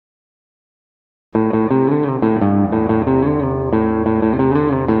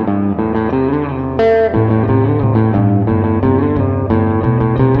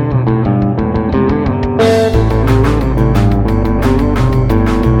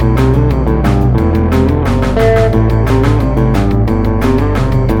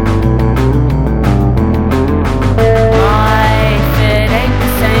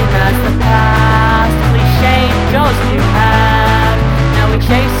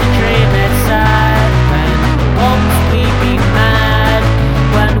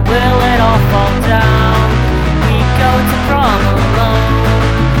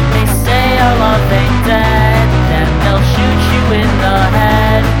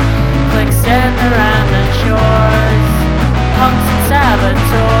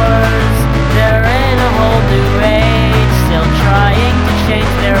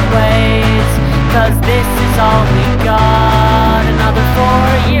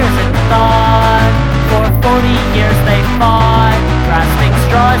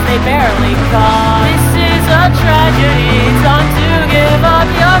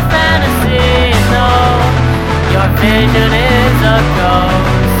vision is a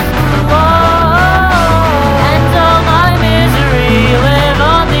ghost. Whoa. And all my misery, live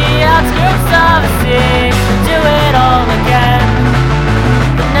on the outskirts of a city, do it all again.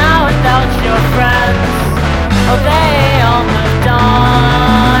 But now without your friends, oh, they all moved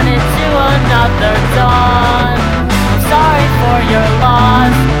on into another dawn. I'm sorry for your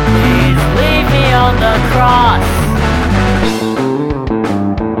loss, please leave me on the cross.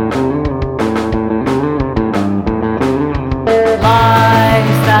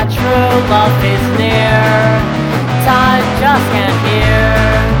 Lies that true love is near, time just can't hear.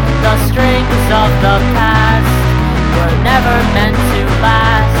 The strings of the past were never meant to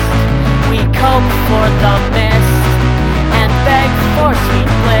last. We cope for the mist and beg for sweet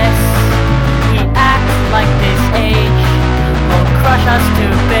bliss. We act like this age will crush us to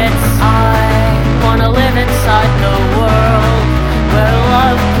bits. I wanna live inside the world where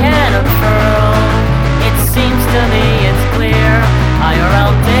love can unfurl. It seems to me it's clear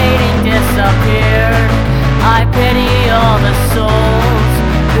IRL dating disappeared. I pity all the souls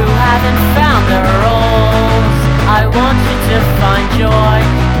who haven't found their roles. I want you to find joy,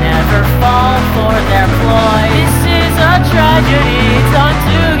 never fall for their ploy. This is a tragedy.